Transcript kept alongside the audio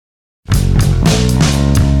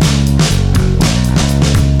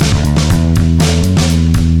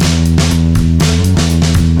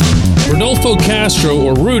Hugo Castro,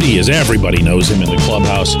 or Rudy as everybody knows him in the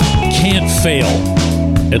clubhouse, can't fail.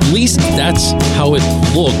 At least that's how it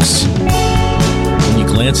looks when you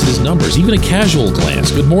glance at his numbers, even a casual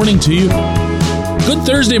glance. Good morning to you. Good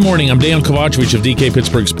Thursday morning. I'm Dan Kovacevic of DK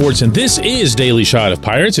Pittsburgh Sports, and this is Daily Shot of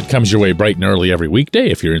Pirates. It comes your way bright and early every weekday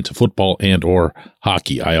if you're into football and or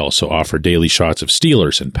hockey. I also offer daily shots of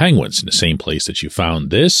Steelers and Penguins in the same place that you found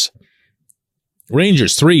this.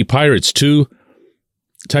 Rangers 3, Pirates 2.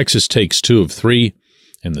 Texas takes 2 of 3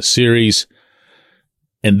 in the series.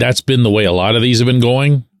 And that's been the way a lot of these have been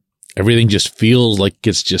going. Everything just feels like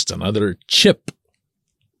it's just another chip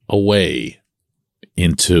away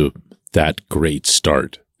into that great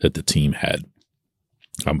start that the team had.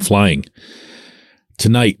 I'm flying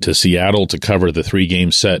tonight to Seattle to cover the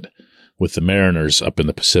 3-game set with the Mariners up in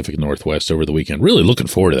the Pacific Northwest over the weekend. Really looking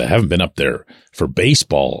forward to that. I haven't been up there for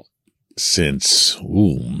baseball since,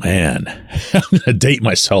 I'm going to date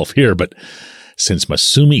myself here, but since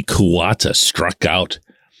Masumi Kuwata struck out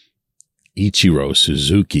Ichiro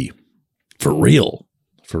Suzuki. For real.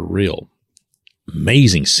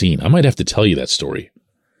 Amazing scene. I might have to tell you that story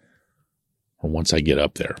once I get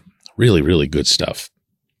up there. Really, really good stuff.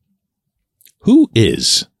 Who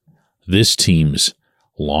is this team's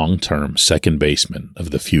long-term second baseman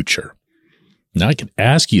of the future? Now, I can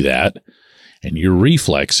ask you that, and your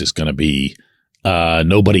reflex is going to be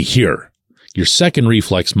nobody here. Your second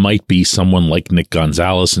reflex might be someone like Nick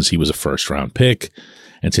Gonzalez, since he was a first-round pick,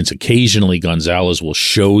 and since occasionally Gonzalez will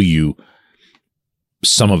show you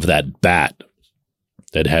some of that bat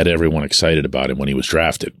that had everyone excited about him when he was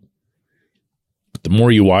drafted. But the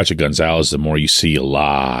more you watch a Gonzalez, the more you see a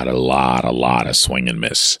lot of swing and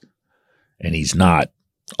miss. And he's not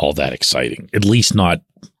all that exciting, at least not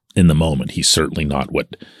in the moment. He's certainly not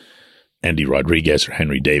what Andy Rodriguez or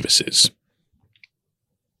Henry Davis is.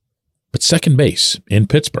 But second base in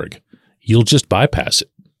Pittsburgh, you'll just bypass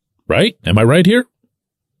it, right? Am I right here?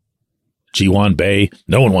 Ji-Hwan Bae,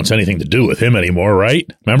 no one wants anything to do with him anymore, right?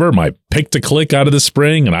 Remember my pick to click out of the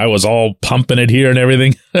spring and I was all pumping it here and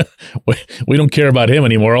everything? We don't care about him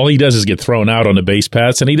anymore. All he does is get thrown out on the base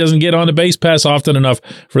pass, and he doesn't get on the base pass often enough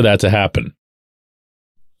for that to happen.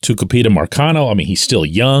 Tucupita Marcano, he's still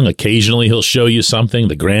young. Occasionally he'll show you something.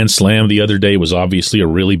 The Grand Slam the other day was obviously a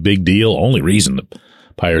really big deal. Only reason the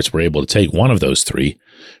Pirates were able to take one of those 3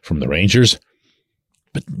 from the Rangers.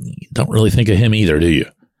 But you don't really think of him either, do you?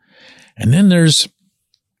 And then there's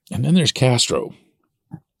Castro,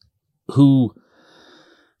 who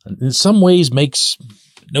in some ways makes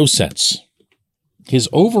no sense. His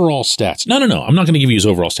overall stats. No. I'm not going to give you his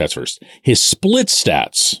overall stats first. His split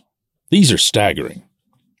stats. These are staggering.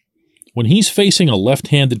 When he's facing a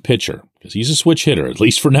left-handed pitcher, because he's a switch hitter, at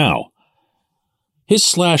least for now, his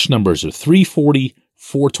slash numbers are 340,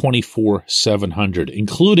 424, 700,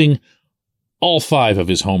 including all 5 of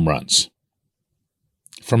his home runs.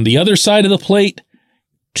 From the other side of the plate,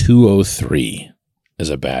 203 as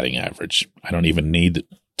a batting average. I don't even need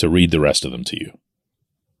to read the rest of them to you.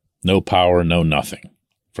 No power, no nothing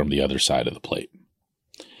from the other side of the plate.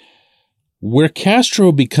 Where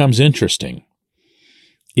Castro becomes interesting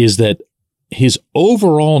is that his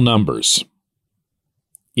overall numbers,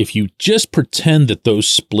 if you just pretend that those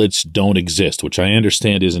splits don't exist, which I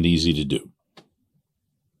understand isn't easy to do,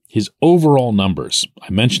 his overall numbers,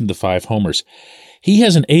 I mentioned the 5 homers, he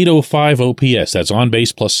has an 805 OPS. That's on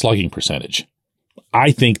base plus slugging percentage.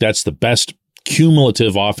 I think that's the best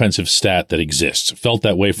cumulative offensive stat that exists. Felt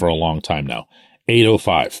that way for a long time now.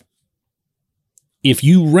 805. If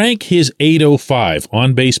you rank his 805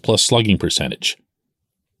 on base plus slugging percentage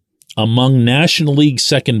among National League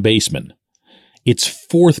second basemen, it's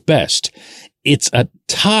 4th best. It's a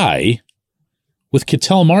tie with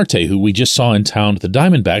Ketel Marte, who we just saw in town with the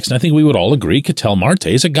Diamondbacks, and I think we would all agree Ketel Marte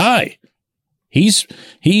is a guy. He's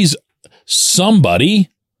somebody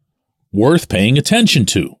worth paying attention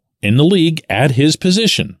to in the league at his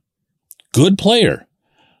position. Good player.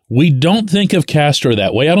 We don't think of Castro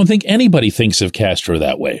that way. I don't think anybody thinks of Castro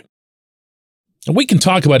that way. And we can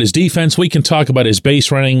talk about his defense. We can talk about his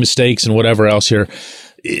base running mistakes and whatever else here.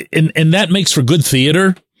 And that makes for good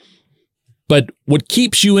theater. But what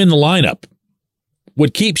keeps you in the lineup,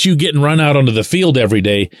 what keeps you getting run out onto the field every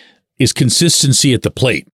day is consistency at the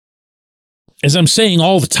plate. As I'm saying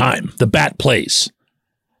all the time, the bat plays.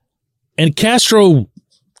 And Castro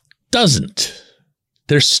doesn't.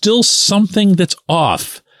 There's still something that's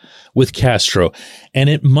off with Castro.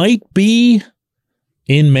 And it might be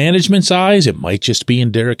in management's eyes, it might just be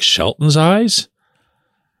in Derek Shelton's eyes,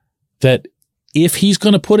 that if he's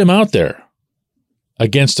going to put him out there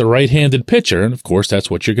against a right-handed pitcher, and of course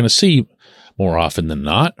that's what you're going to see more often than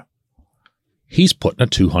not, he's putting a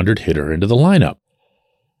 200 hitter into the lineup.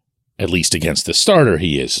 At least against the starter,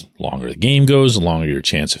 he is. The longer the game goes, the longer your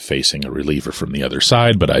chance of facing a reliever from the other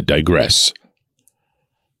side, but I digress.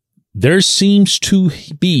 There seems to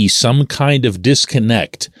be some kind of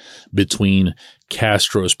disconnect between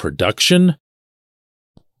Castro's production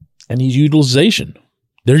and his utilization.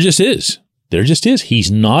 There just is. There just is. He's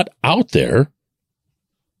not out there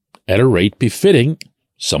at a rate befitting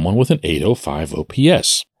someone with an 805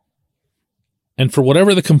 OPS. And for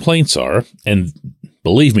whatever the complaints are, and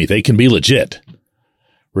believe me, they can be legit,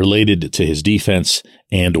 related to his defense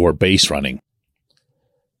and or base running,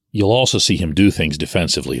 you'll also see him do things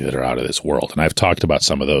defensively that are out of this world. And I've talked about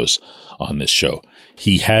some of those on this show.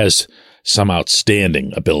 He has some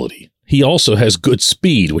outstanding ability. He also has good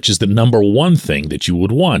speed, which is the number one thing that you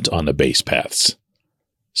would want on the base paths.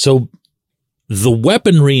 So the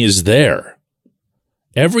weaponry is there.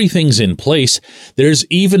 Everything's in place. There's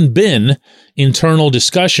even been internal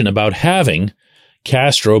discussion about having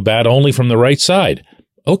Castro bat only from the right side.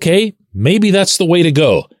 Okay, maybe that's the way to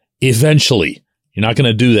go. Eventually. You're not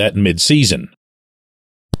going to do that in midseason.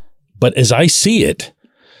 But as I see it,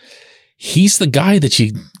 he's the guy that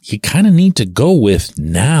you kind of need to go with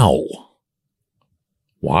now.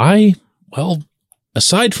 Why? Well,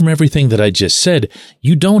 aside from everything that I just said,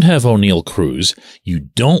 you don't have O'Neal Cruz. You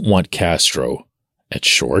don't want Castro at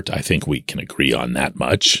short. I think we can agree on that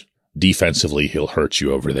much. Defensively, he'll hurt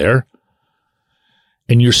you over there.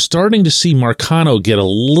 And you're starting to see Marcano get a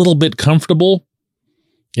little bit comfortable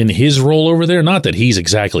in his role over there. Not that he's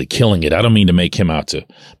exactly killing it. I don't mean to make him out to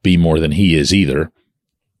be more than he is either.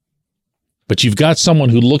 But you've got someone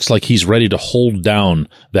who looks like he's ready to hold down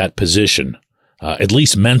that position, at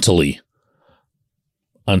least mentally,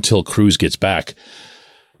 until Cruz gets back.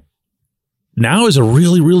 Now is a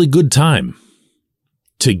really, really good time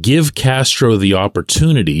to give Castro the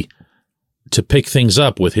opportunity to pick things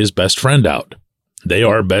up with his best friend out. They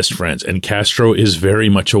are best friends, and Castro is very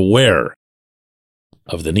much aware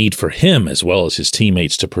of the need for him as well as his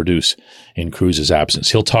teammates to produce in Cruz's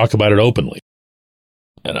absence. He'll talk about it openly.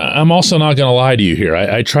 And I'm also not going to lie to you here.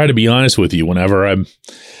 I try to be honest with you whenever I'm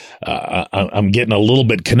getting a little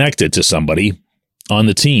bit connected to somebody on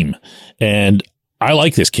the team. And I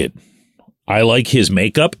like this kid. I like his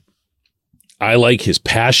makeup. I like his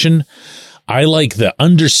passion. I like the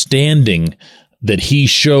understanding that he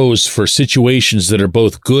shows for situations that are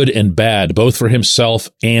both good and bad, both for himself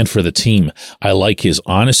and for the team. I like his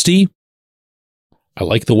honesty. I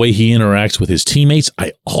like the way he interacts with his teammates.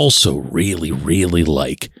 I also really, really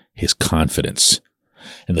like his confidence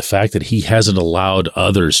and the fact that he hasn't allowed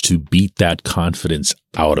others to beat that confidence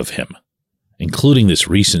out of him, including this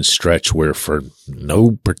recent stretch where for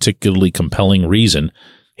no particularly compelling reason,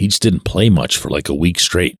 he just didn't play much for like a week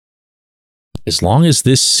straight. As long as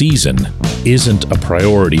this season isn't a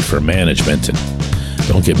priority for management, and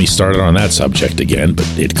don't get me started on that subject again, but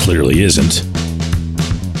it clearly isn't.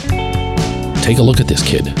 Take a look at this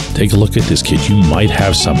kid. Take a look at this kid. You might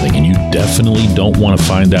have something, and you definitely don't want to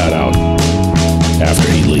find that out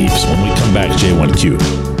after he leaves. When we come back, J1Q.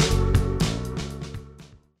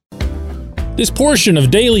 This portion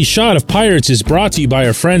of Daily Shot of Pirates is brought to you by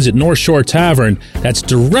our friends at North Shore Tavern. That's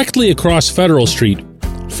directly across Federal Street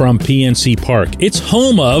from PNC Park. It's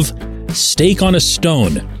home of Steak on a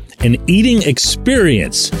Stone, an eating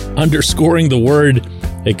experience, underscoring the word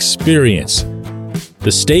experience.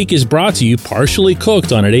 The steak is brought to you partially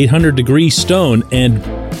cooked on an 800-degree stone, and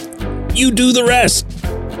you do the rest.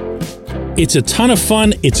 It's a ton of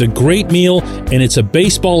fun, it's a great meal, and it's a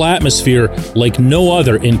baseball atmosphere like no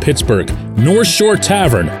other in Pittsburgh. North Shore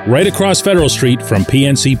Tavern, right across Federal Street from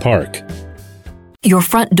PNC Park. Your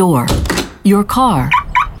front door, your car,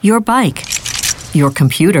 your bike, your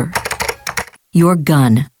computer, your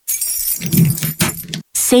gun.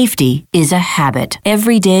 Safety is a habit.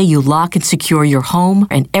 Every day you lock and secure your home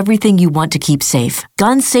and everything you want to keep safe.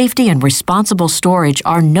 Gun safety and responsible storage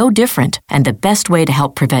are no different and the best way to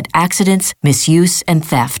help prevent accidents, misuse, and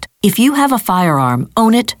theft. If you have a firearm,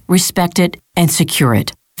 own it, respect it, and secure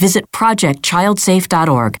it. Visit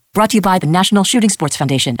ProjectChildSafe.org. Brought to you by the National Shooting Sports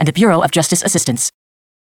Foundation and the Bureau of Justice Assistance.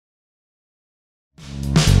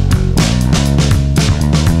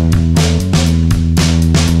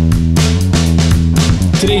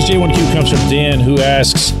 Today's J1Q comes from Dan, who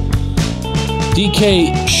asks,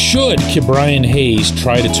 DK, should Ke'Bryan Hayes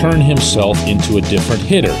try to turn himself into a different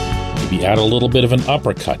hitter? Maybe add a little bit of an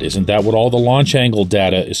uppercut. Isn't that what all the launch angle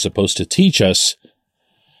data is supposed to teach us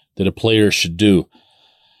that a player should do?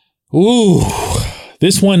 Ooh,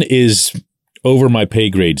 this one is over my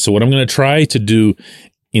pay grade. So what I'm going to try to do,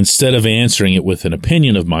 instead of answering it with an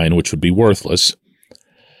opinion of mine, which would be worthless,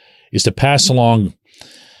 is to pass along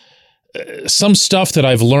some stuff that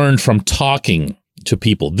I've learned from talking to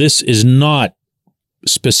people. This is not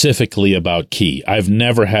specifically about Key. I've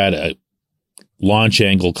never had a launch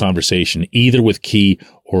angle conversation either with Key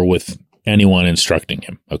or with anyone instructing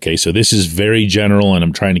him. Okay, so this is very general, and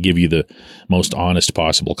I'm trying to give you the most honest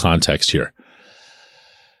possible context here.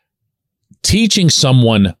 Teaching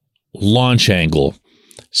someone launch angle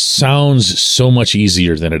sounds so much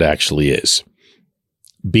easier than it actually is,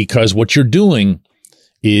 because what you're doing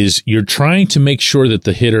is you're trying to make sure that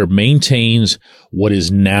the hitter maintains what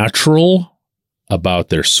is natural about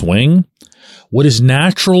their swing, what is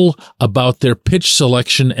natural about their pitch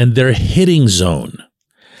selection and their hitting zone.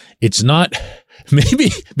 It's not,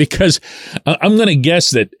 maybe because I'm going to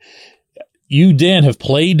guess that you, Dan, have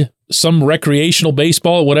played some recreational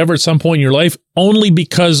baseball or whatever at some point in your life, only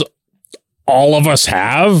because all of us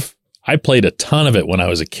have. I played a ton of it when I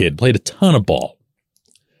was a kid, played a ton of ball.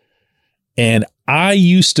 And I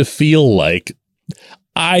used to feel like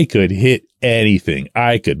I could hit anything.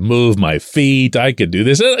 I could move my feet. I could do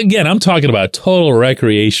this. Again, I'm talking about total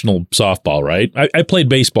recreational softball, right? I played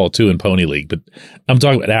baseball too in Pony League, but I'm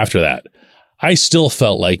talking about after that. I still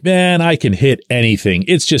felt like, man, I can hit anything.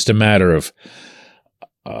 It's just a matter of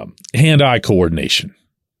hand-eye coordination.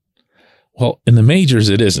 Well, in the majors,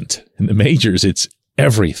 it isn't. In the majors, it's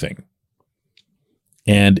everything.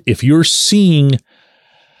 And if you're seeing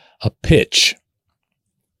a pitch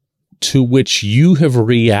to which you have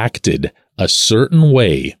reacted a certain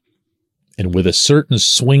way and with a certain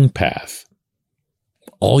swing path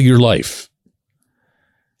all your life,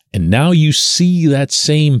 and now you see that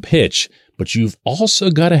same pitch, but you've also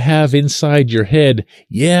got to have inside your head,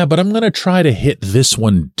 yeah, but I'm going to try to hit this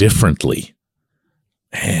one differently.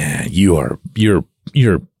 You're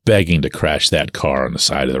begging to crash that car on the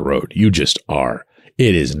side of the road. You just are.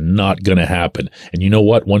 It is not going to happen. And you know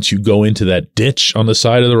what? Once you go into that ditch on the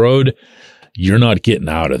side of the road, you're not getting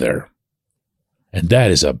out of there. And that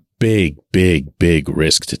is a big, big, big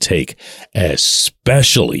risk to take,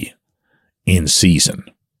 especially in season,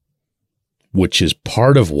 which is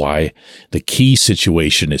part of why the Key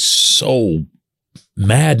situation is so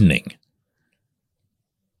maddening.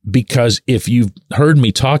 Because if you've heard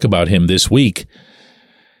me talk about him this week,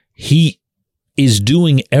 he is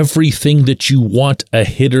doing everything that you want a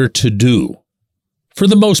hitter to do. For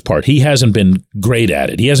the most part, he hasn't been great at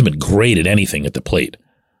it. He hasn't been great at anything at the plate.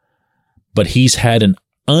 But he's had an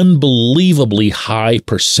unbelievably high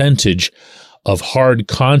percentage of hard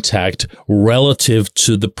contact relative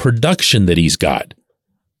to the production that he's got,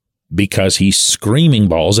 because he's screaming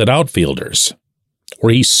balls at outfielders, or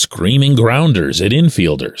he's screaming grounders at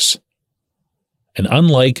infielders. And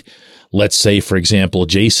unlike, let's say, for example,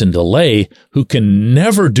 Jason DeLay, who can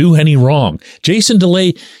never do any wrong. Jason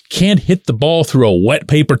DeLay can't hit the ball through a wet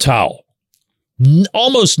paper towel.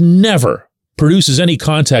 Almost never produces any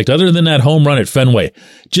contact other than that home run at Fenway.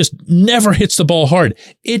 Just never hits the ball hard.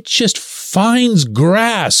 It just finds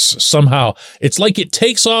grass somehow. It's like it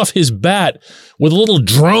takes off his bat with a little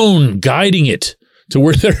drone guiding it to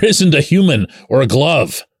where there isn't a human or a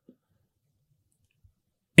glove.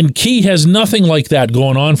 And Key has nothing like that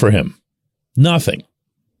going on for him. Nothing.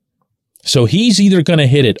 So he's either going to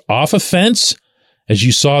hit it off a fence, as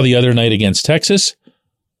you saw the other night against Texas.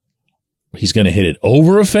 He's going to hit it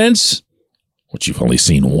over a fence, which you've only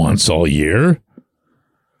seen once all year.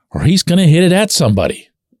 Or he's going to hit it at somebody.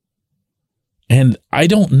 And I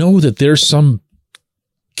don't know that there's some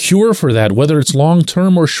cure for that, whether it's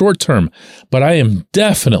long-term or short-term. But I am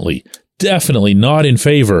definitely not in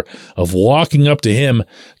favor of walking up to him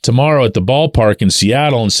tomorrow at the ballpark in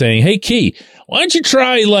Seattle and saying, hey, Key, why don't you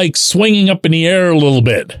try swinging up in the air a little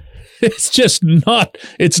bit? It's not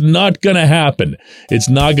going to happen. It's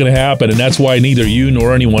not going to happen. And that's why neither you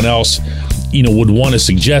nor anyone else, would want to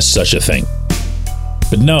suggest such a thing.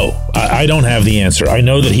 But no, I don't have the answer. I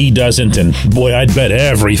know that he doesn't, and boy, I'd bet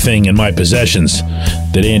everything in my possessions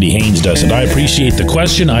that Andy Haynes doesn't. I appreciate the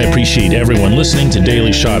question. I appreciate everyone listening to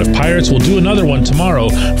Daily Shot of Pirates. We'll do another one tomorrow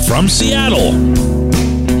from Seattle.